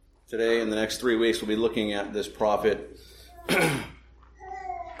Today, in the next 3 weeks, we'll be looking at this prophet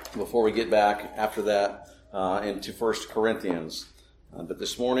before we get back after that into 1 Corinthians. But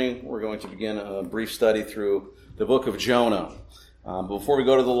this morning, we're going to begin a brief study through the book of Jonah. Before we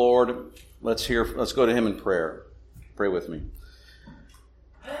go to the Lord, let's go to Him in prayer. Pray with me.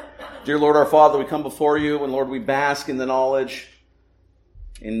 Dear Lord, our Father, we come before you, and Lord, we bask in the knowledge,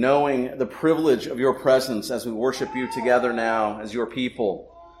 in knowing the privilege of your presence as we worship you together now as your people.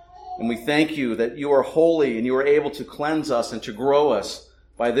 And we thank you that you are holy and you are able to cleanse us and to grow us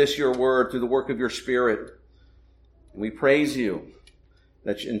by this your word through the work of your Spirit. And we praise you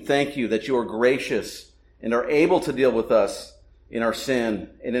and thank you that you are gracious and are able to deal with us in our sin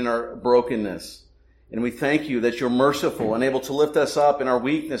and in our brokenness. And we thank you that you're merciful and able to lift us up in our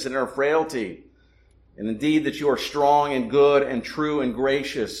weakness and in our frailty. And indeed that you are strong and good and true and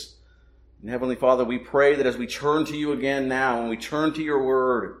gracious. And Heavenly Father, we pray that as we turn to you again now and we turn to your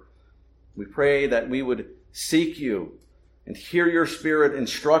word, we pray that we would seek you and hear your Spirit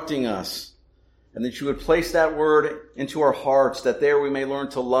instructing us, and that you would place that word into our hearts, that there we may learn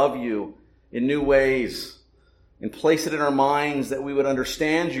to love you in new ways, and place it in our minds that we would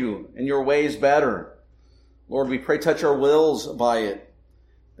understand you and your ways better. Lord, we pray touch our wills by it,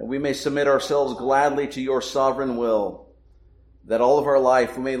 that we may submit ourselves gladly to your sovereign will, that all of our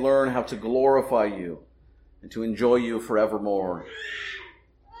life we may learn how to glorify you and to enjoy you forevermore.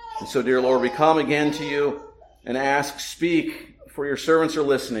 And so, dear Lord, we come again to you and ask, speak, for your servants are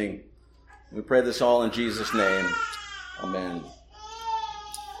listening. We pray this all in Jesus' name. Amen.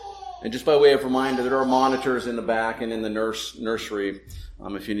 And just by way of reminder, there are monitors in the back and in the nursery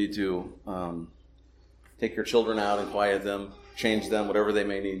if you need to take your children out and quiet them, change them, whatever they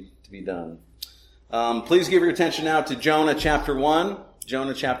may need to be done. Please give your attention now to Jonah chapter 1.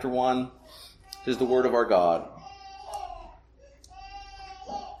 Jonah chapter 1 is the word of our God.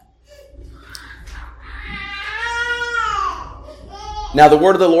 Now the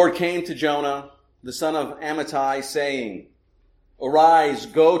word of the Lord came to Jonah, the son of Amittai, saying, Arise,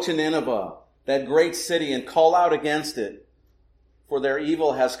 go to Nineveh, that great city, and call out against it, for their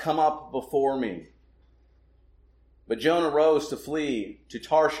evil has come up before me. But Jonah rose to flee to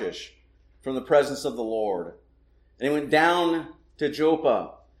Tarshish from the presence of the Lord. And he went down to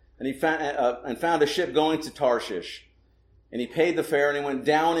Joppa, and he found a ship going to Tarshish. And he paid the fare, and he went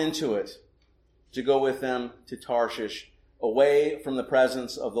down into it to go with them to Tarshish, away from the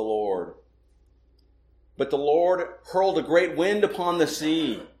presence of the Lord. But the Lord hurled a great wind upon the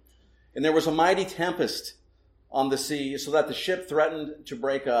sea, and there was a mighty tempest on the sea, so that the ship threatened to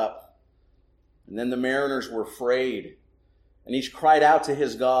break up. And then the mariners were afraid, and each cried out to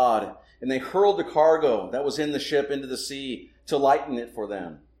his God, and they hurled the cargo that was in the ship into the sea to lighten it for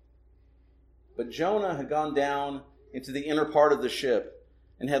them. But Jonah had gone down into the inner part of the ship,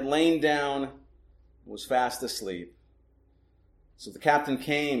 and had lain down and was fast asleep. So the captain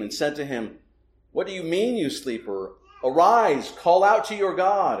came and said to him, What do you mean, you sleeper? Arise, call out to your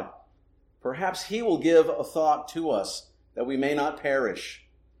God. Perhaps he will give a thought to us, that we may not perish.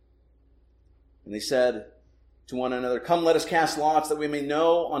 And they said to one another, Come, let us cast lots, that we may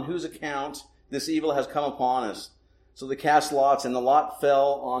know on whose account this evil has come upon us. So they cast lots, and the lot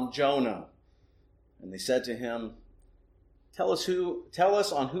fell on Jonah. And they said to him, Tell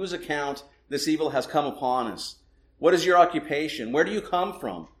us on whose account this evil has come upon us. What is your occupation? Where do you come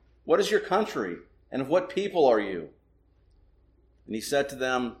from? What is your country? And of what people are you? And he said to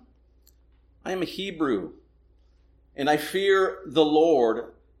them, I am a Hebrew, and I fear the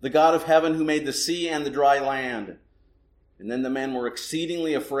Lord, the God of heaven, who made the sea and the dry land. And then the men were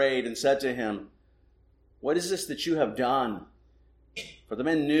exceedingly afraid and said to him, What is this that you have done? For the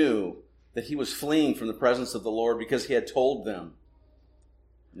men knew that he was fleeing from the presence of the Lord, because he had told them.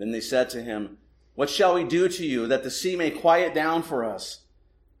 And then they said to him, What shall we do to you, that the sea may quiet down for us?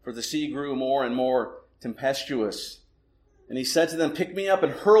 For the sea grew more and more tempestuous. And he said to them, Pick me up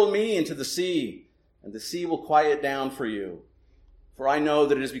and hurl me into the sea, and the sea will quiet down for you. For I know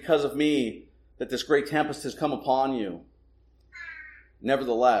that it is because of me that this great tempest has come upon you.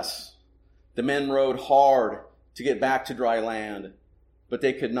 Nevertheless, the men rowed hard to get back to dry land, but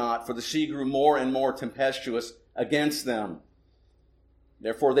they could not, for the sea grew more and more tempestuous against them.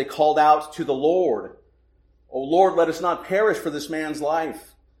 Therefore they called out to the Lord, O Lord, let us not perish for this man's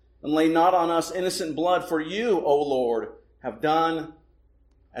life, and lay not on us innocent blood, for you, O Lord, have done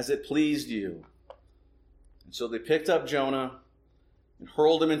as it pleased you. And so they picked up Jonah and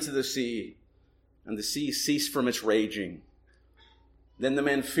hurled him into the sea, and the sea ceased from its raging. Then the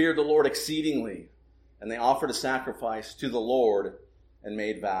men feared the Lord exceedingly, and they offered a sacrifice to the Lord and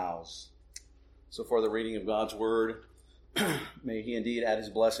made vows. So far the reading of God's word. May he indeed add his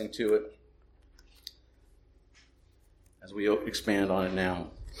blessing to it as we expand on it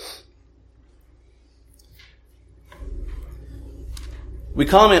now. We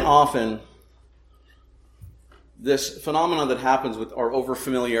comment often this phenomenon that happens with our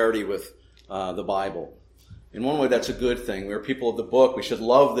overfamiliarity with the Bible. In one way, that's a good thing. We're people of the book. We should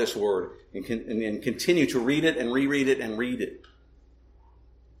love this word and continue to read it and reread it and read it.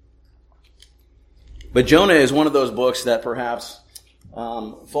 But Jonah is one of those books that perhaps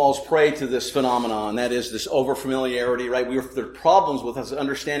falls prey to this phenomenon, that is this overfamiliarity, right? There are problems with us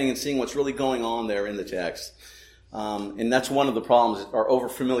understanding and seeing what's really going on there in the text. And that's one of the problems, our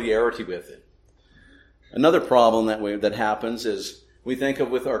overfamiliarity with it. Another problem that happens is we think of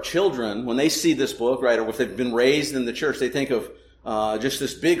with our children, when they see this book, right, or if they've been raised in the church, they think of just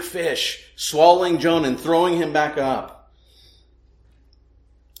this big fish swallowing Jonah and throwing him back up.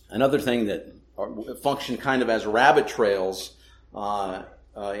 Another thing that function kind of as rabbit trails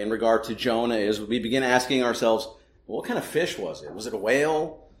in regard to Jonah is we begin asking ourselves, well, what kind of fish was it? Was it a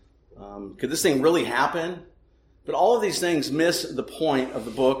whale? Could this thing really happen? But all of these things miss the point of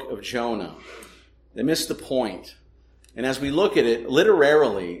the book of Jonah. They miss the point. And as we look at it,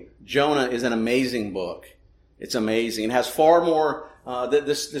 literarily, Jonah is an amazing book. It's amazing. It has far more,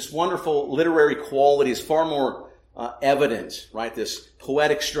 this wonderful literary quality is far more evident, right? This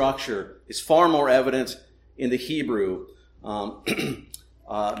poetic structure is far more evident in the Hebrew.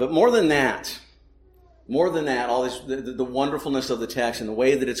 But more than that, all this, the wonderfulness of the text and the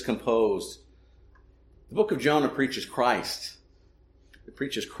way that it's composed, the book of Jonah preaches Christ. It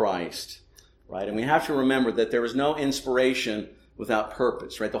preaches Christ, right? And we have to remember that there is no inspiration without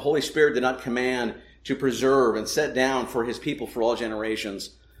purpose, right? The Holy Spirit did not command to preserve and set down for his people for all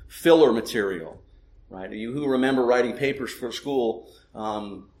generations filler material, right? You who remember writing papers for school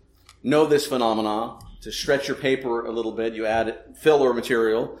know this phenomenon. To stretch your paper a little bit, you add filler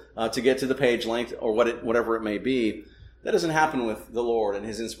material to get to the page length or whatever it may be. That doesn't happen with the Lord and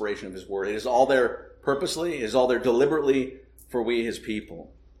his inspiration of his word. It is all there purposely. It is all there deliberately for we, his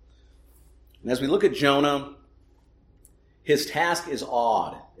people. And as we look at Jonah, his task is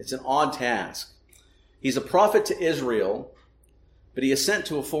odd. It's an odd task. He's a prophet to Israel, but he is sent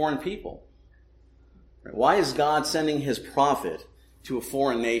to a foreign people. Why is God sending his prophet to a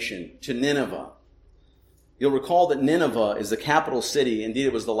foreign nation, to Nineveh? You'll recall that Nineveh is the capital city. Indeed,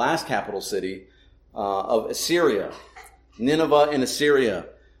 it was the last capital city of Assyria. Nineveh and Assyria.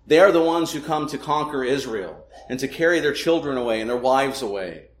 They are the ones who come to conquer Israel and to carry their children away and their wives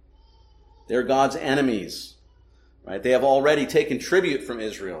away. They're God's enemies. Right? They have already taken tribute from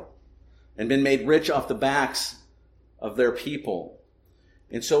Israel and been made rich off the backs of their people.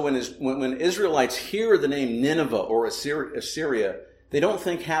 And so when Israelites hear the name Nineveh or Assyria, they don't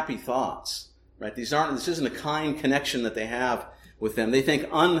think happy thoughts. Right? This isn't a kind connection that they have with them. They think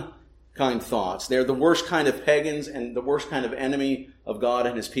unkind thoughts. They're the worst kind of pagans and the worst kind of enemy of God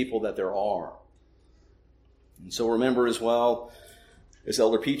and his people that there are. And so remember as well, as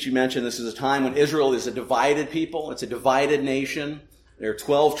Elder Peachy mentioned, this is a time when Israel is a divided people. It's a divided nation. There are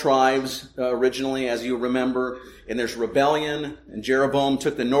 12 tribes originally, as you remember, and there's rebellion, and Jeroboam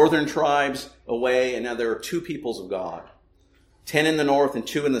took the northern tribes away, and now there are 2 peoples of God, 10 in the north and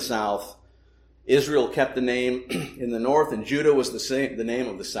 2 in the south. Israel kept the name in the north, and Judah was the name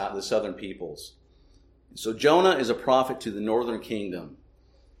of the southern peoples. So Jonah is a prophet to the northern kingdom,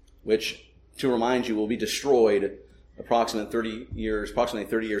 which, to remind you, will be destroyed approximately 30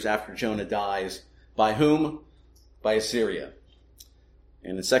 years after Jonah dies. By whom? By Assyria.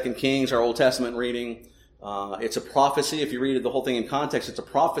 And in 2 Kings, our Old Testament reading, it's a prophecy. If you read the whole thing in context, it's a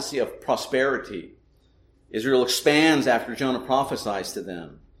prophecy of prosperity. Israel expands after Jonah prophesies to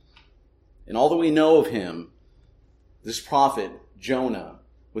them. And all that we know of him, this prophet, Jonah,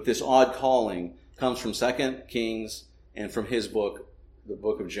 with this odd calling, comes from 2 Kings and from his book, the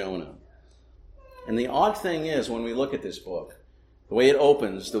book of Jonah. And the odd thing is, when we look at this book, the way it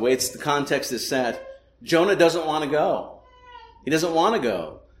opens, the way the context is set, Jonah doesn't want to go. He doesn't want to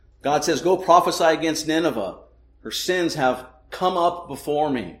go. God says, go prophesy against Nineveh. Her sins have come up before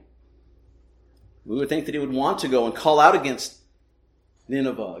me. We would think that he would want to go and call out against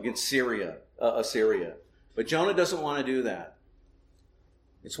Nineveh, against Assyria. But Jonah doesn't want to do that.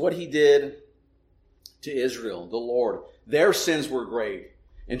 It's what he did to Israel, the Lord. Their sins were great.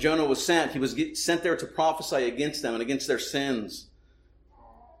 And Jonah was sent. He was sent there to prophesy against them and against their sins.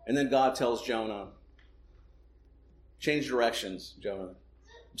 And then God tells Jonah, change directions, Jonah.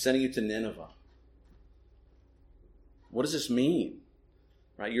 I'm sending you to Nineveh. What does this mean?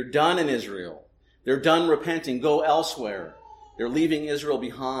 Right? You're done in Israel. They're done repenting. Go elsewhere. They're leaving Israel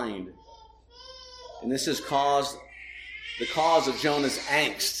behind. And this has caused the cause of Jonah's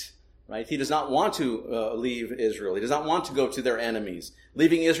angst. Right? He does not want to leave Israel. He does not want to go to their enemies.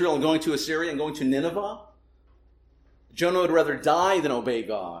 Leaving Israel and going to Assyria and going to Nineveh? Jonah would rather die than obey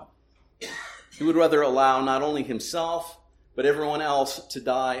God. He would rather allow not only himself, but everyone else to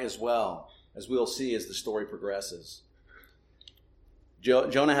die as well, as we'll see as the story progresses.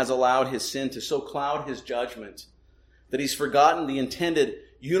 Jonah has allowed his sin to so cloud his judgment that he's forgotten the intended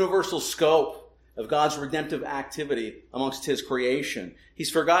universal scope of God's redemptive activity amongst his creation. He's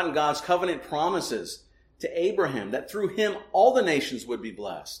forgotten God's covenant promises to Abraham that through him all the nations would be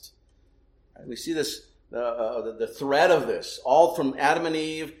blessed. We see this, the thread of this, all from Adam and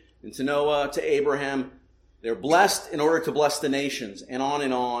Eve and to Noah to Abraham. They're blessed in order to bless the nations, and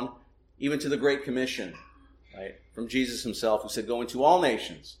on, even to the Great Commission, right? From Jesus himself, who said, go into all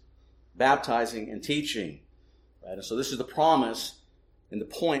nations, baptizing and teaching. Right? And so this is the promise and the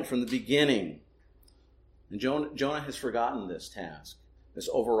point from the beginning. And Jonah has forgotten this task, this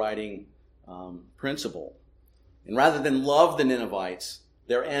overriding principle. And rather than love the Ninevites,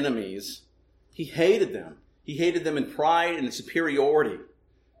 their enemies, he hated them. He hated them in pride and in superiority.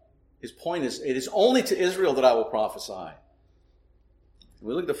 His point is, it is only to Israel that I will prophesy. When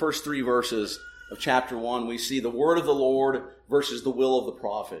we look at the first 3 verses of chapter 1, we see the word of the Lord versus the will of the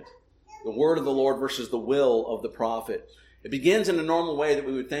prophet. The word of the Lord versus the will of the prophet. It begins in a normal way that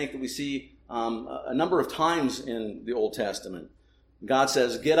we would think that we see a number of times in the Old Testament. God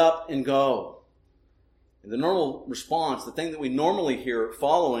says, get up and go. And the normal response, the thing that we normally hear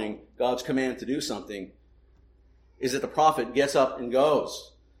following God's command to do something, is that the prophet gets up and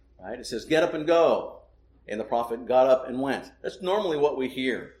goes. Right? It says, get up and go. And the prophet got up and went. That's normally what we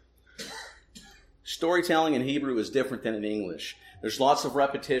hear. Storytelling in Hebrew is different than in English. There's lots of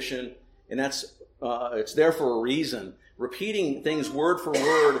repetition, and it's there for a reason. Repeating things word for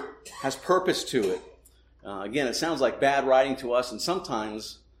word has purpose to it. Again, it sounds like bad writing to us, and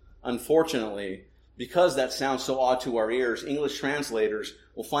sometimes, unfortunately, because that sounds so odd to our ears, English translators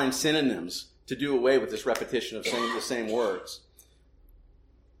will find synonyms to do away with this repetition of saying the same words.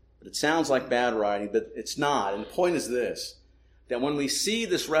 But it sounds like bad writing, but it's not. And the point is this, that when we see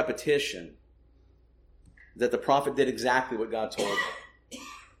this repetition, that the prophet did exactly what God told him.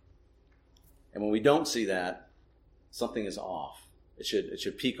 And when we don't see that, something is off. It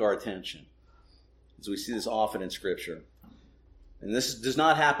should pique our attention. As we see this often in Scripture. And this does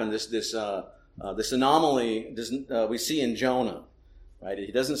not happen, this anomaly we see in Jonah. Right?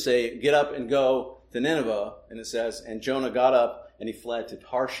 He doesn't say, get up and go to Nineveh, and it says, and Jonah got up and he fled to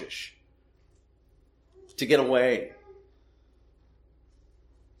Tarshish to get away.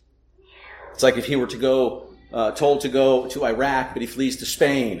 It's like if he were to go, told to go to Iraq, but he flees to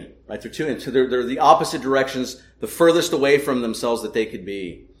Spain. Right? They're the opposite directions, the furthest away from themselves that they could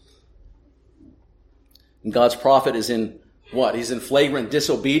be. And God's prophet is in what? He's in flagrant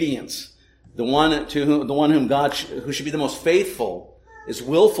disobedience. The one who should be the most faithful is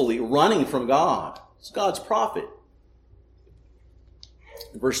willfully running from God. It's God's prophet.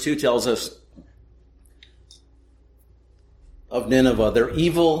 Verse 2 tells us of Nineveh, their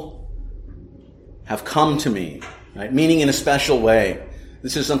evil have come to me, right? Meaning in a special way.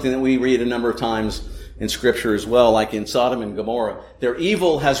 This is something that we read a number of times in Scripture as well, like in Sodom and Gomorrah. Their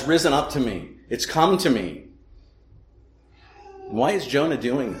evil has risen up to me. It's come to me. And why is Jonah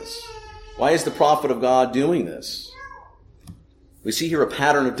doing this? Why is the prophet of God doing this? We see here a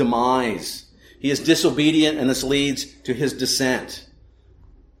pattern of demise. He is disobedient, and this leads to his descent.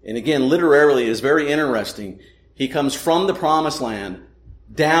 And again, literarily, it is very interesting. He comes from the promised land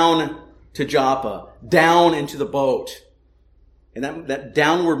down to Joppa, down into the boat. And that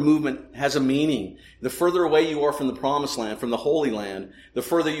downward movement has a meaning. The further away you are from the promised land, from the Holy Land, the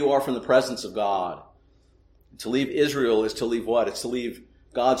further you are from the presence of God. To leave Israel is to leave what? It's to leave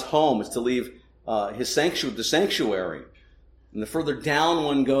God's home. It's to leave the sanctuary. And the further down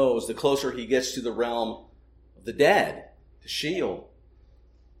one goes, the closer he gets to the realm of the dead, to Sheol.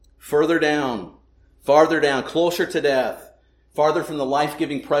 Further down, farther down, closer to death, farther from the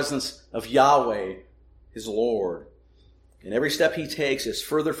life-giving presence of Yahweh, his Lord. And every step he takes is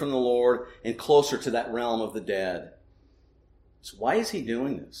further from the Lord and closer to that realm of the dead. So why is he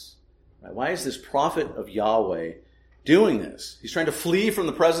doing this? Why is this prophet of Yahweh doing this? He's trying to flee from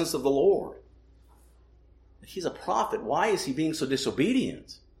the presence of the Lord. He's a prophet. Why is he being so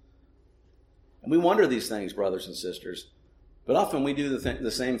disobedient? And we wonder these things, brothers and sisters. But often we do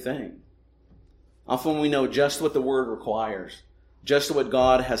the same thing. Often we know just what the Word requires, just what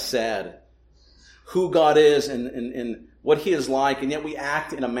God has said, who God is and what He is like, and yet we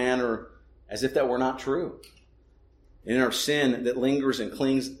act in a manner as if that were not true. In our sin that lingers and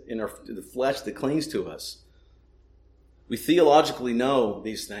clings, in the flesh that clings to us. We theologically know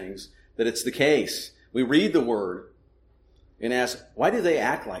these things, that it's the case. We read the word and ask, why do they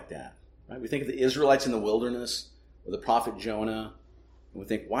act like that? Right? We think of the Israelites in the wilderness or the prophet Jonah, and we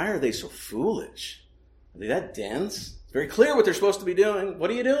think, why are they so foolish? Are they that dense? It's very clear what they're supposed to be doing. What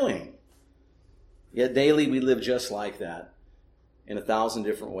are you doing? Yet daily we live just like that in 1,000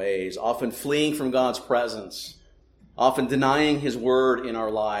 different ways, often fleeing from God's presence, often denying his word in our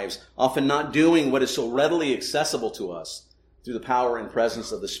lives, often not doing what is so readily accessible to us through the power and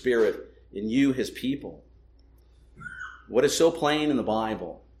presence of the Spirit in you, his people. What is so plain in the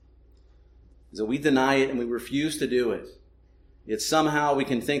Bible is that we deny it and we refuse to do it. Yet somehow we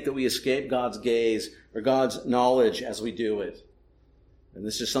can think that we escape God's gaze or God's knowledge as we do it. And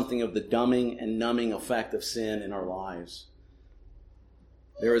this is something of the dumbing and numbing effect of sin in our lives.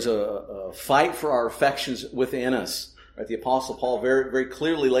 There is a fight for our affections within us. Right? The Apostle Paul very, very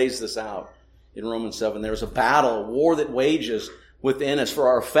clearly lays this out in Romans 7. There's a battle, a war that wages within us for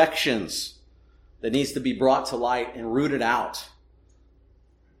our affections that needs to be brought to light and rooted out.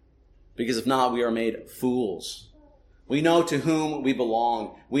 Because if not, we are made fools. We know to whom we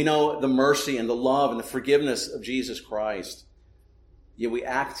belong. We know the mercy and the love and the forgiveness of Jesus Christ. Yet we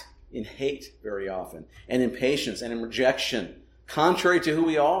act in hate very often, and in impatience and in rejection, contrary to who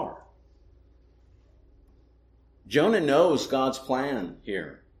we are. Jonah knows God's plan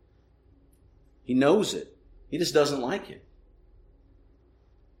here. He knows it. He just doesn't like it.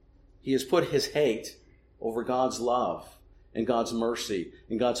 He has put his hate over God's love and God's mercy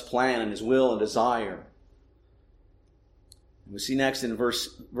and God's plan and his will and desire. We see next in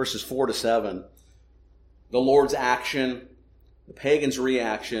verses 4 to 7, the Lord's action, the pagan's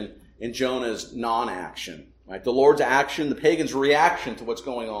reaction, and Jonah's non-action. Right? The Lord's action, the pagan's reaction to what's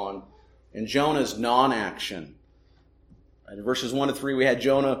going on, and Jonah's non-action. Right? In verses 1 to 3, we had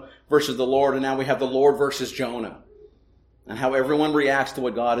Jonah versus the Lord, and now we have the Lord versus Jonah, and how everyone reacts to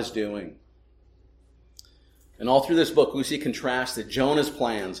what God is doing. And all through this book, we see contrasted Jonah's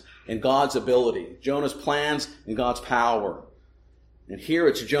plans and God's ability, Jonah's plans and God's power. And here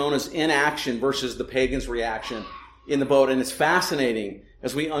it's Jonah's inaction versus the pagan's reaction in the boat. And it's fascinating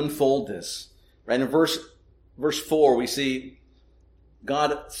as we unfold this. Right? In verse 4, we see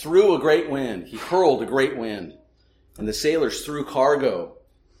God threw a great wind. He hurled a great wind. And the sailors threw cargo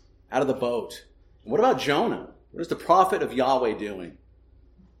out of the boat. And what about Jonah? What is the prophet of Yahweh doing?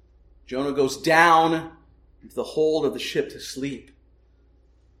 Jonah goes down into the hold of the ship to sleep.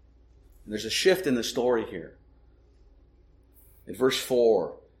 And there's a shift in the story here. In verse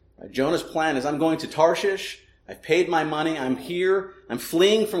 4, Jonah's plan is, I'm going to Tarshish. I've paid my money. I'm here. I'm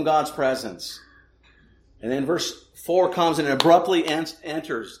fleeing from God's presence. And then verse 4 comes and it abruptly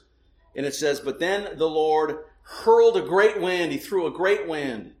enters. And it says, but then the Lord hurled a great wind. He threw a great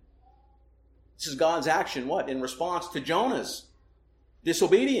wind. This is God's action. What? In response to Jonah's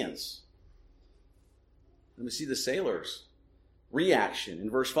disobedience. And we see the sailors' reaction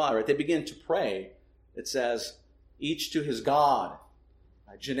in verse 5. Right? They begin to pray. It says, each to his God,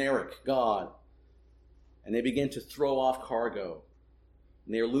 a generic God. And they begin to throw off cargo.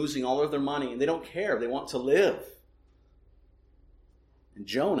 And they are losing all of their money. And they don't care. They want to live. And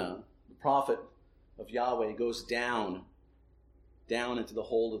Jonah, the prophet of Yahweh, goes down into the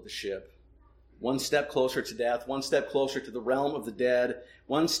hold of the ship. One step closer to death. One step closer to the realm of the dead.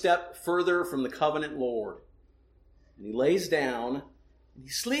 One step further from the covenant Lord. And he lays down and he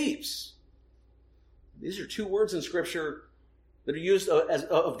sleeps. These are two words in Scripture that are used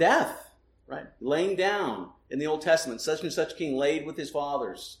of death, right? Laying down in the Old Testament. Such and such king laid with his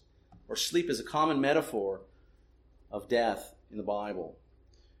fathers. Or sleep is a common metaphor of death in the Bible.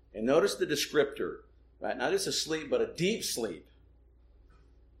 And notice the descriptor, right? Not just a sleep, but a deep sleep.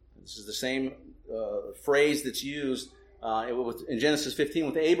 This is the same phrase that's used in Genesis 15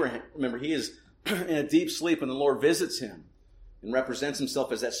 with Abraham. Remember, he is in a deep sleep when the Lord visits him and represents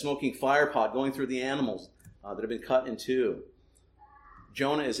himself as that smoking fire pot going through the animals that have been cut in two.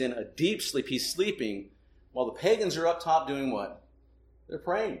 Jonah is in a deep sleep. He's sleeping while the pagans are up top doing what? They're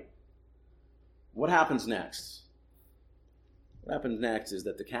praying. What happens next? What happens next is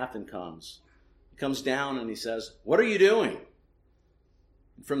that the captain comes. He comes down and he says, what are you doing?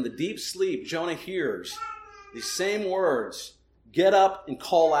 And from the deep sleep, Jonah hears these same words, get up and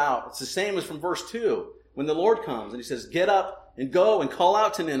call out. It's the same as from verse 2 when the Lord comes and he says, get up and go and call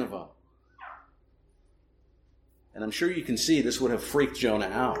out to Nineveh. And I'm sure you can see this would have freaked Jonah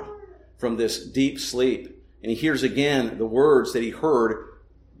out from this deep sleep. And he hears again the words that he heard,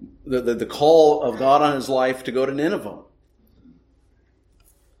 the call of God on his life to go to Nineveh.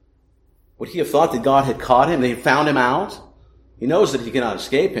 Would he have thought that God had caught him, that he found him out? He knows that he cannot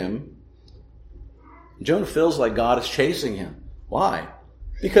escape him. Jonah feels like God is chasing him. Why?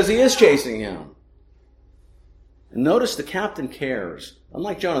 Because he is chasing him. And notice the captain cares.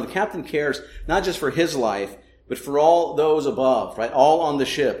 Unlike Jonah, the captain cares not just for his life, but for all those above, right? All on the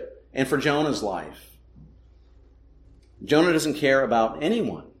ship, and for Jonah's life. Jonah doesn't care about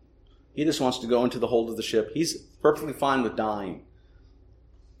anyone. He just wants to go into the hold of the ship. He's perfectly fine with dying.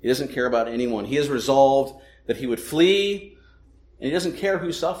 He doesn't care about anyone. He has resolved that he would flee, and he doesn't care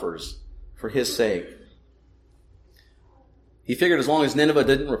who suffers for his sake. He figured as long as Nineveh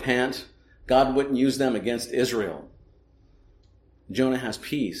didn't repent, God wouldn't use them against Israel. Jonah has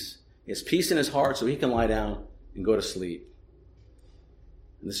peace. He has peace in his heart so he can lie down and go to sleep.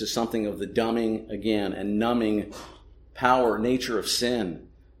 And this is something of the dumbing again and numbing power, nature of sin.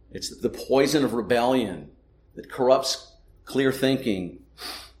 It's the poison of rebellion that corrupts clear thinking.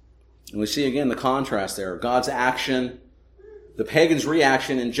 And we see again the contrast there. God's action, the pagan's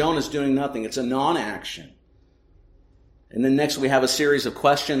reaction, and Jonah's doing nothing. It's a non-action. And then next we have a series of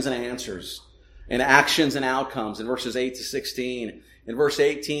questions and answers, and actions and outcomes in verses 8 to 16. In verse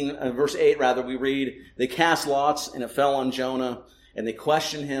 8, we read, they cast lots and it fell on Jonah, and they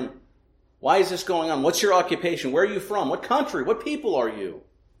questioned him. Why is this going on? What's your occupation? Where are you from? What country? What people are you?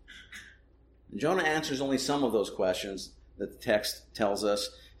 And Jonah answers only some of those questions that the text tells us.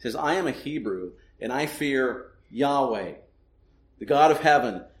 He says, I am a Hebrew, and I fear Yahweh, the God of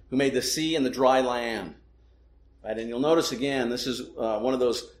heaven, who made the sea and the dry land. Right? And you'll notice again, this is one of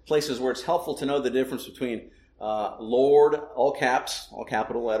those places where it's helpful to know the difference between Lord, all caps, all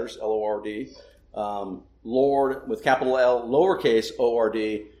capital letters, L-O-R-D, Lord with capital L, lowercase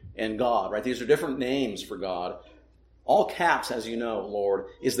O-R-D, and God. Right? These are different names for God. All caps, as you know, Lord,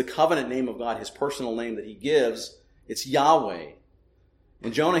 is the covenant name of God, his personal name that he gives. It's Yahweh.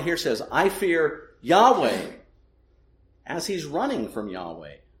 And Jonah here says, I fear Yahweh, as he's running from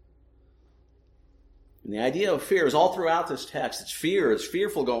Yahweh. And the idea of fear is all throughout this text. It's fear. It's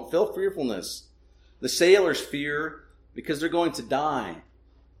fearfulness. The sailors fear because they're going to die.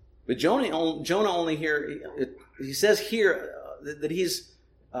 But Jonah only here, he says here that that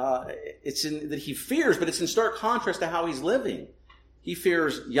he fears, but it's in stark contrast to how he's living. He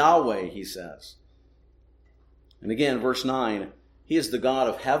fears Yahweh, he says. And again, verse 9, he is the God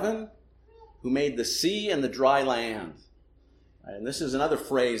of heaven who made the sea and the dry land. And this is another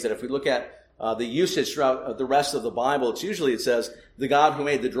phrase that if we look at the usage throughout the rest of the Bible, it says, the God who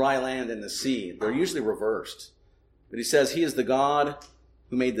made the dry land and the sea. They're usually reversed. But he says he is the God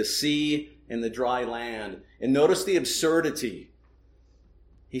who made the sea and the dry land. And notice the absurdity.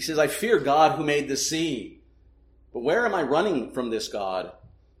 He says, I fear God who made the sea. But where am I running from this God?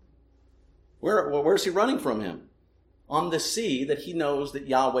 Where's he running from him? On the sea that he knows that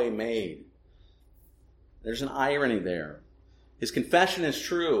Yahweh made. There's an irony there. His confession is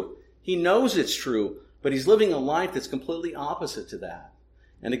true. He knows it's true, but he's living a life that's completely opposite to that.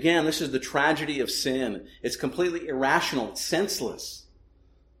 And again, this is the tragedy of sin. It's completely irrational. It's senseless.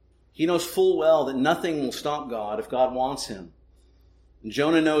 He knows full well that nothing will stop God if God wants him. And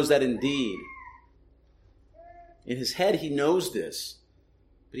Jonah knows that indeed. In his head, he knows this,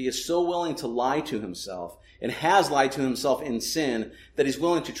 but he is so willing to lie to himself and has lied to himself in sin that he's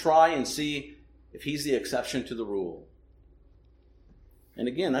willing to try and see if he's the exception to the rule. And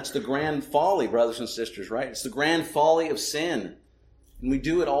again, that's the grand folly, brothers and sisters, right? It's the grand folly of sin. And we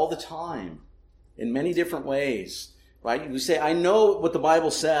do it all the time in many different ways, right? We say, I know what the Bible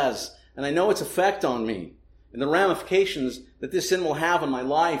says, and I know its effect on me, and the ramifications that this sin will have on my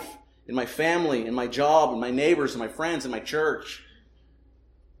life, in my family, in my job, in my neighbors, in my friends, in my church.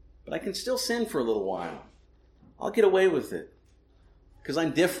 But I can still sin for a little while. I'll get away with it because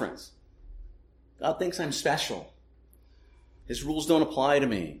I'm different. God thinks I'm special. His rules don't apply to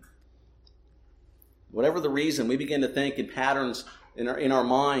me. Whatever the reason, we begin to think in patterns in our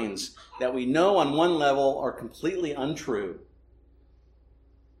minds that we know on one level are completely untrue.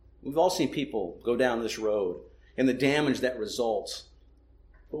 We've all seen people go down this road and the damage that results,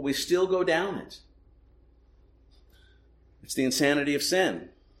 but we still go down it. It's the insanity of sin.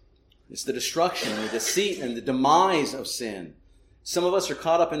 It's the destruction, the deceit, and the demise of sin. Some of us are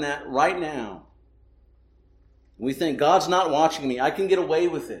caught up in that right now. We think, God's not watching me. I can get away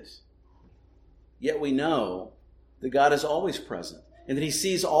with it. Yet we know that God is always present and that he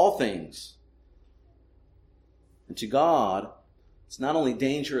sees all things. And to God, it's not only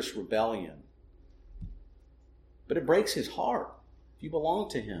dangerous rebellion, but it breaks his heart if you belong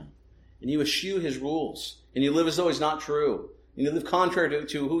to him and you eschew his rules and you live as though he's not true and you live contrary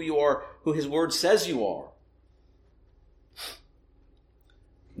to who you are, who his word says you are.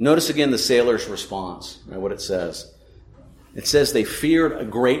 Notice again the sailor's response, right, what it says. It says they feared a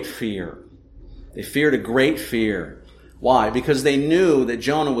great fear. They feared a great fear. Why? Because they knew that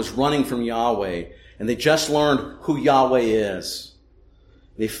Jonah was running from Yahweh, and they just learned who Yahweh is.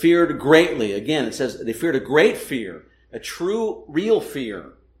 They feared greatly. Again, it says they feared a great fear, a true, real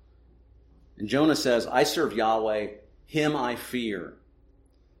fear. And Jonah says, I serve Yahweh, him I fear.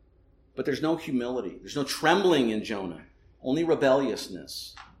 But there's no humility. There's no trembling in Jonah. Only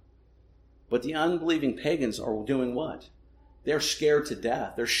rebelliousness. But the unbelieving pagans are doing what? They're scared to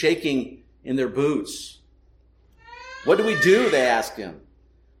death. They're shaking in their boots. What do we do? They ask him.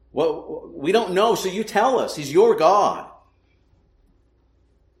 Well, we don't know, so you tell us. He's your God.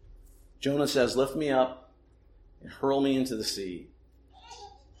 Jonah says, lift me up and hurl me into the sea.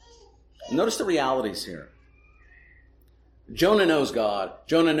 Notice the realities here. Jonah knows God.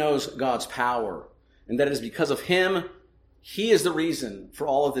 Jonah knows God's power. And that it is because of him, he is the reason for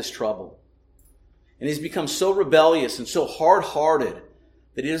all of this trouble. And he's become so rebellious and so hard-hearted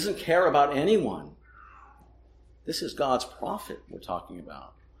that he doesn't care about anyone. This is God's prophet we're talking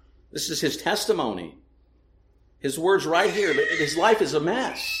about. This is his testimony. His words right here, but his life is a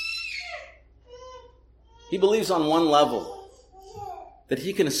mess. He believes on one level that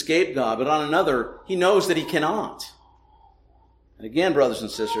he can escape God, but on another, he knows that he cannot. And again, brothers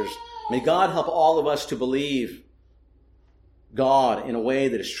and sisters, may God help all of us to believe God in a way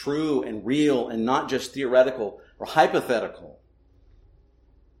that is true and real and not just theoretical or hypothetical.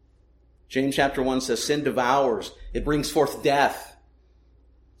 James chapter 1 says, sin devours. It brings forth death.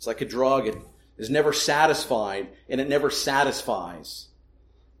 It's like a drug. It is never satisfied, and it never satisfies.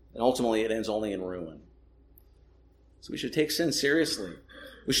 And ultimately, it ends only in ruin. So we should take sin seriously.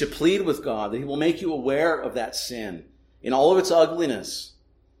 We should plead with God that he will make you aware of that sin in all of its ugliness.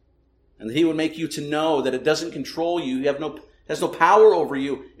 And that he would make you to know that it doesn't control you. It has no power over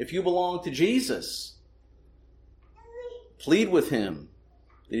you if you belong to Jesus. Plead with him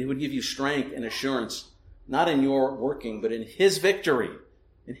that he would give you strength and assurance, not in your working, but in his victory.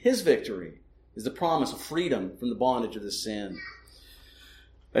 In his victory is the promise of freedom from the bondage of this sin.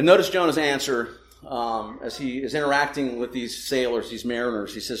 And notice Jonah's answer as he is interacting with these sailors, these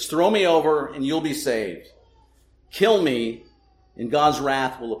mariners. He says, throw me over and you'll be saved. Kill me and God's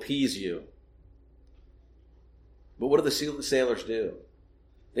wrath will appease you. But what do the sailors do?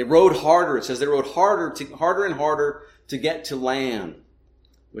 They rowed harder. It says they rowed harder and harder to get to land.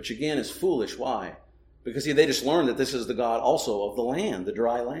 Which again is foolish. Why? Because they just learned that this is the God also of the land, the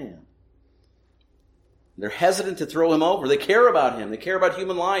dry land. They're hesitant to throw him over. They care about him. They care about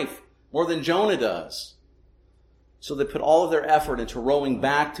human life more than Jonah does. So they put all of their effort into rowing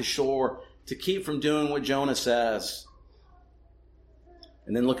back to shore to keep from doing what Jonah says.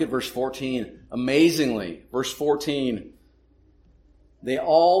 And then look at verse 14. Amazingly, verse 14, they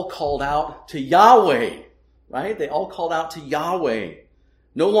all called out to Yahweh, right? They all called out to Yahweh.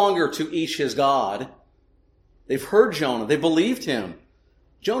 No longer to each his God. They've heard Jonah. They believed him.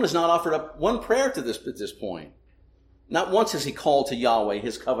 Jonah's not offered up one prayer at this point. Not once has he called to Yahweh,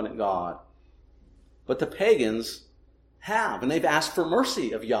 his covenant God. But the pagans have, and they've asked for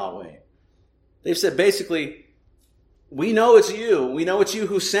mercy of Yahweh. They've said basically, we know it's you. We know it's you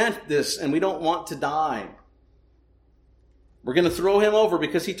who sent this, and we don't want to die. We're going to throw him over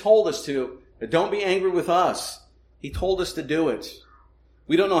because he told us to. But don't be angry with us. He told us to do it.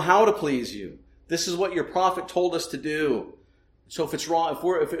 We don't know how to please you. This is what your prophet told us to do. So if it's wrong,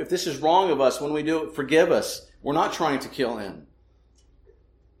 if this is wrong of us when we do it, forgive us. We're not trying to kill him.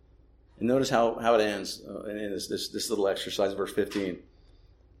 And notice how it ends in this little exercise, verse 15.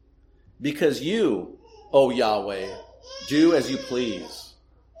 Because you, O Yahweh, do as you please.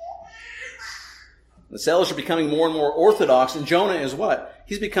 The sailors are becoming more and more orthodox, and Jonah is what?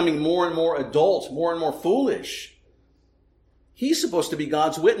 He's becoming more and more adult, more and more foolish. He's supposed to be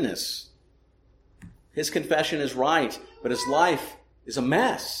God's witness. His confession is right, but his life is a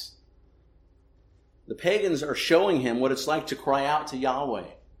mess. The pagans are showing him what it's like to cry out to Yahweh.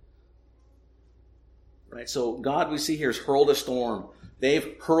 Right? So God, we see here, has hurled a storm.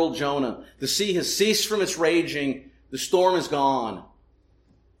 They've hurled Jonah. The sea has ceased from its raging. The storm is gone.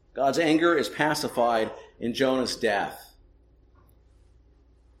 God's anger is pacified in Jonah's death.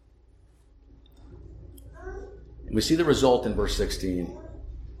 And we see the result in verse 16.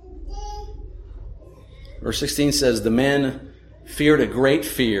 Verse 16 says, the men feared a great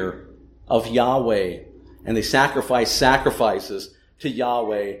fear of Yahweh, and they sacrificed sacrifices to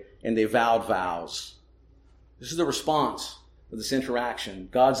Yahweh, and they vowed vows. This is the response of this interaction.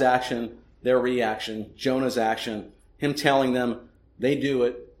 God's action, their reaction, Jonah's action, him telling them, they do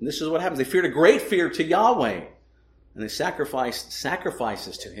it. And this is what happens. They feared a great fear to Yahweh, and they sacrificed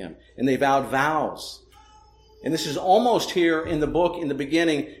sacrifices to him, and they vowed vows. And this is almost here in the book, in the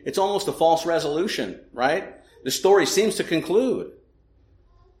beginning, it's almost a false resolution, right? The story seems to conclude.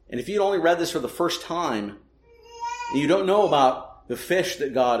 And if you'd only read this for the first time, and you don't know about the fish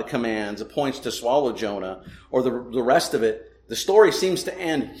that God appoints to swallow Jonah, or the rest of it, the story seems to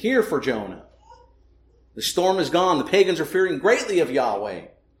end here for Jonah. The storm is gone. The pagans are fearing greatly of Yahweh.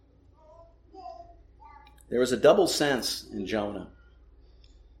 There is a double sense in Jonah.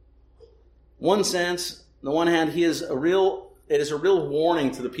 One sense, on the one hand, it is a real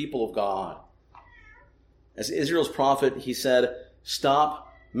warning to the people of God. As Israel's prophet, he said, stop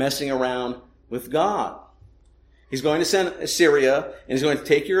messing around with God. He's going to send Assyria, and he's going to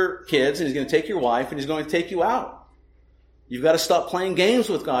take your kids, and he's going to take your wife, and he's going to take you out. You've got to stop playing games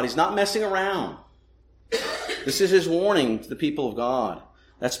with God. He's not messing around. This is his warning to the people of God.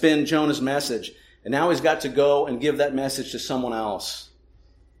 That's been Jonah's message. And now he's got to go and give that message to someone else.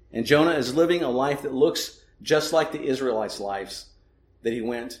 And Jonah is living a life that looks just like the Israelites' lives that he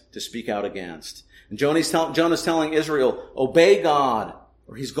went to speak out against. And Jonah's telling Israel, obey God,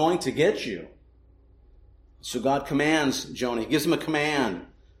 or he's going to get you. So God commands Jonah. He gives him a command.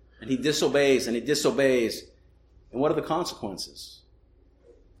 And he disobeys, and he disobeys. And what are the consequences?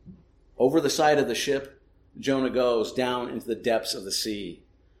 Over the side of the ship, Jonah goes down into the depths of the sea.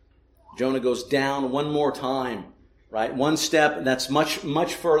 Jonah goes down one more time, right? One step, and that's much,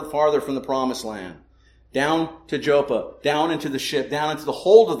 much farther from the promised land. Down to Joppa, down into the ship, down into the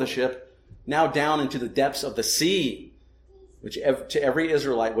hold of the ship, now down into the depths of the sea, which to every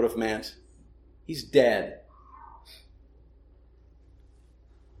Israelite would have meant he's dead.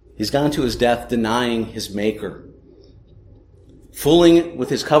 He's gone to his death denying his Maker. Fooling with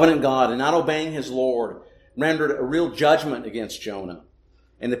his covenant God and not obeying his Lord rendered a real judgment against Jonah.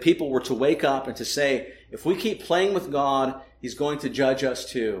 And the people were to wake up and to say, if we keep playing with God, he's going to judge us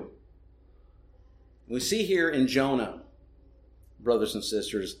too. We see here in Jonah, brothers and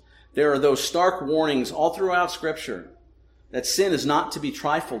sisters, there are those stark warnings all throughout Scripture that sin is not to be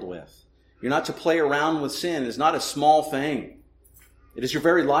trifled with. You're not to play around with sin. It is not a small thing. It is your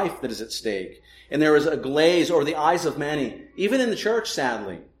very life that is at stake. And there is a glaze over the eyes of many, even in the church,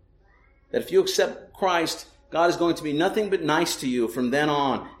 sadly, that if you accept Christ, God is going to be nothing but nice to you from then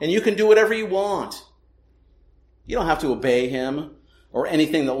on. And you can do whatever you want. You don't have to obey him or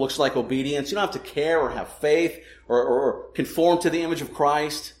anything that looks like obedience. You don't have to care or have faith or conform to the image of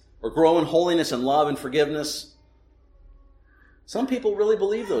Christ or grow in holiness and love and forgiveness. Some people really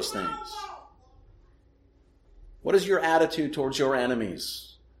believe those things. What is your attitude towards your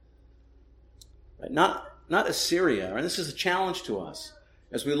enemies? Right? Not Assyria. Right? This is a challenge to us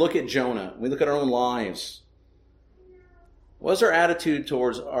as we look at Jonah. We look at our own lives. What is our attitude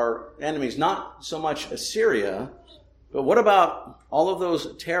towards our enemies? Not so much Assyria, but what about all of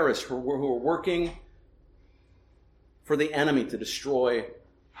those terrorists who are working for the enemy to destroy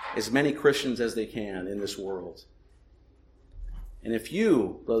as many Christians as they can in this world? And if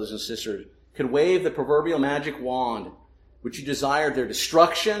you, brothers and sisters, could wave the proverbial magic wand, would you desire their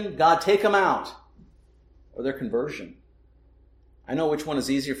destruction? God, take them out. Or their conversion? I know which one is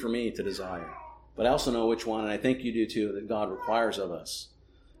easier for me to desire. But I also know which one, and I think you do too, that God requires of us.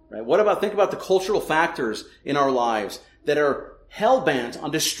 Right? Think about the cultural factors in our lives that are hell-bent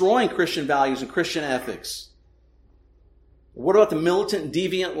on destroying Christian values and Christian ethics. What about the militant,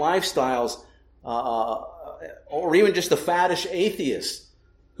 deviant lifestyles, or even just the faddish atheists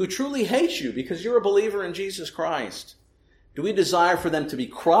who truly hate you because you're a believer in Jesus Christ? Do we desire for them to be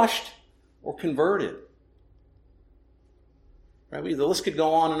crushed or converted? Right? The list could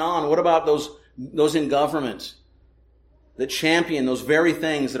go on and on. What about those in government that champion those very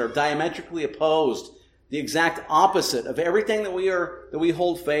things that are diametrically opposed, the exact opposite of everything that we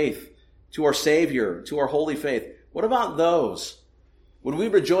hold faith to our Savior, to our holy faith? What about those? Would we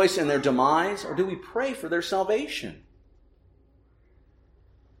rejoice in their demise, or do we pray for their salvation?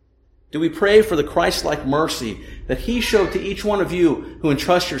 Do we pray for the Christ-like mercy that he showed to each one of you who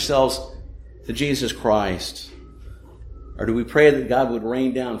entrust yourselves to Jesus Christ? Or do we pray that God would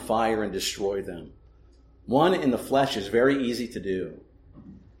rain down fire and destroy them? One in the flesh is very easy to do,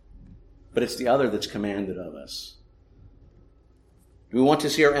 but it's the other that's commanded of us. Do we want to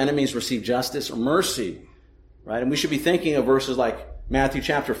see our enemies receive justice or mercy? Right? And we should be thinking of verses like Matthew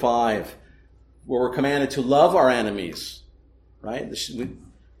chapter 5, where we're commanded to love our enemies. Right? We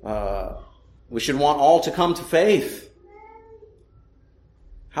should want all to come to faith.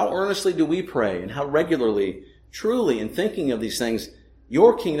 How earnestly do we pray, and how regularly, truly, in thinking of these things,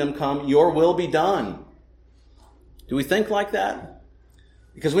 your kingdom come, your will be done? Do we think like that?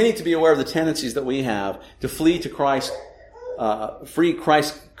 Because we need to be aware of the tendencies that we have to flee to Christ, free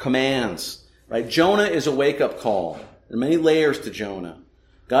Christ's commands, Right? Jonah is a wake-up call. There are many layers to Jonah.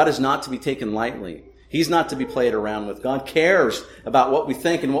 God is not to be taken lightly. He's not to be played around with. God cares about what we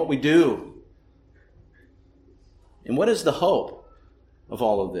think and what we do. And what is the hope of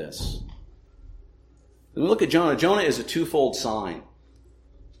all of this? When we look at Jonah, Jonah is a twofold sign.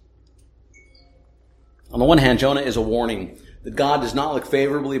 On the one hand, Jonah is a warning that God does not look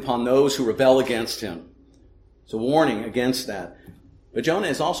favorably upon those who rebel against him. It's a warning against that. But Jonah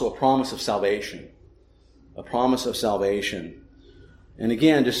is also a promise of salvation. A promise of salvation. And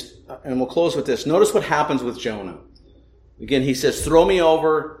again, and we'll close with this. Notice what happens with Jonah. Again, he says, throw me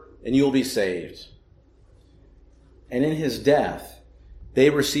over and you'll be saved. And in his death, they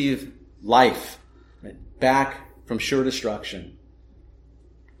receive life back from sure destruction.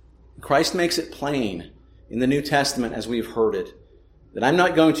 Christ makes it plain in the New Testament as we've heard it, that I'm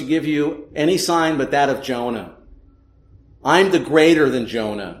not going to give you any sign but that of Jonah. I'm the greater than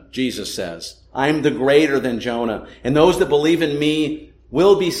Jonah, Jesus says. I'm the greater than Jonah. And those that believe in me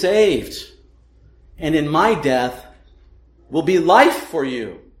will be saved. And in my death will be life for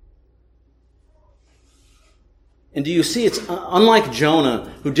you. And do you see, it's unlike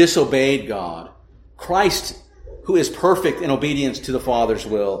Jonah who disobeyed God. Christ, who is perfect in obedience to the Father's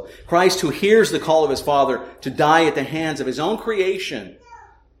will. Christ, who hears the call of his Father to die at the hands of his own creation.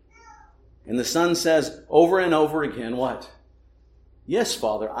 And the Son says over and over again, what? Yes,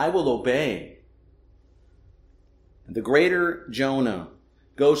 Father, I will obey. And the greater Jonah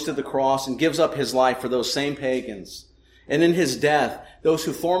goes to the cross and gives up his life for those same pagans. And in his death, those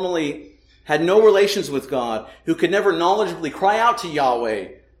who formerly had no relations with God, who could never knowledgeably cry out to Yahweh,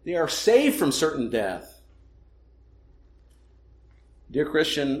 they are saved from certain death. Dear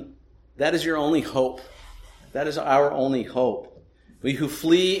Christian, that is your only hope. That is our only hope. We who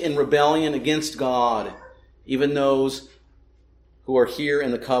flee in rebellion against God, even those who are here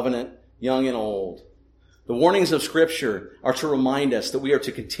in the covenant, young and old. The warnings of Scripture are to remind us that we are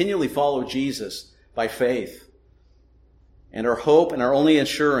to continually follow Jesus by faith. And our hope and our only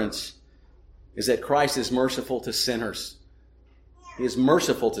assurance is that Christ is merciful to sinners. He is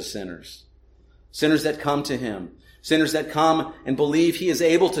merciful to sinners. Sinners that come to him. Sinners that come and believe he is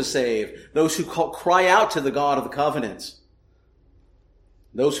able to save. Those who cry out to the God of the covenant.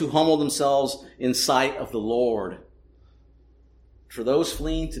 Those who humble themselves in sight of the Lord. For those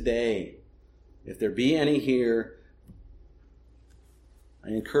fleeing today, if there be any here, I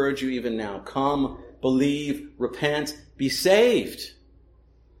encourage you even now, come, believe, repent, be saved.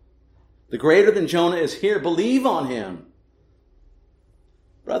 The greater than Jonah is here. Believe on him.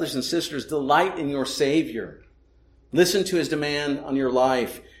 Brothers and sisters, delight in your Savior. Listen to his demand on your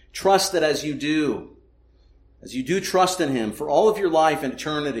life. Trust that as you do trust in him for all of your life and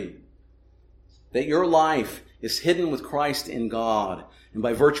eternity, that your life is hidden with Christ in God and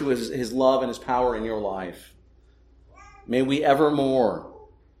by virtue of his love and his power in your life. May we evermore,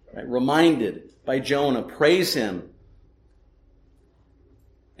 reminded by Jonah, praise him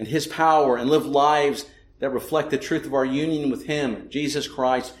and his power and live lives that reflect the truth of our union with him, Jesus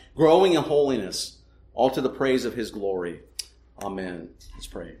Christ, growing in holiness, all to the praise of his glory. Amen. Let's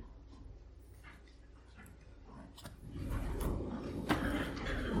pray.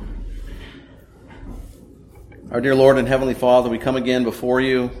 Our dear Lord and Heavenly Father, we come again before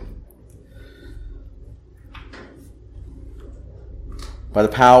you by the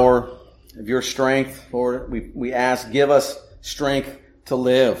power of your strength. Lord, we ask, give us strength to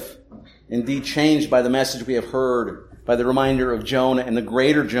live. Indeed, changed by the message we have heard, by the reminder of Jonah and the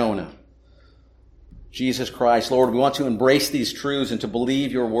greater Jonah, Jesus Christ. Lord, we want to embrace these truths and to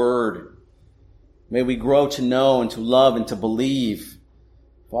believe your word. May we grow to know and to love and to believe.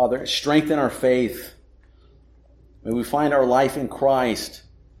 Father, strengthen our faith. May we find our life in Christ.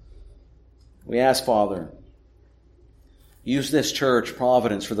 We ask, Father, use this church,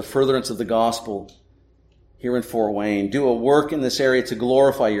 Providence, for the furtherance of the gospel here in Fort Wayne. Do a work in this area to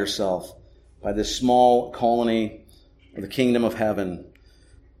glorify yourself by this small colony of the kingdom of heaven.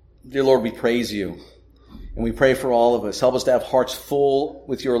 Dear Lord, we praise you. And we pray for all of us. Help us to have hearts full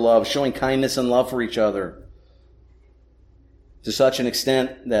with your love, showing kindness and love for each other to such an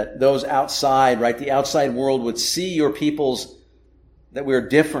extent that those outside, the outside world would see your peoples, that we are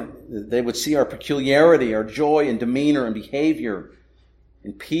different. They would see our peculiarity, our joy and demeanor and behavior,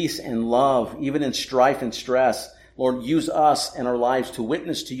 in peace and love, even in strife and stress. Lord, use us and our lives to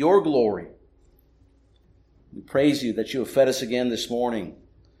witness to your glory. We praise you that you have fed us again this morning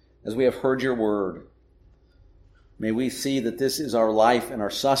as we have heard your word. May we see that this is our life and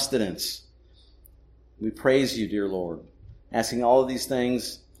our sustenance. We praise you, dear Lord, asking all of these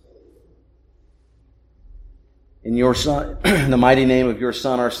things in your Son, in the mighty name of your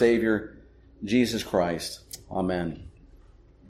Son, our Savior, Jesus Christ. Amen.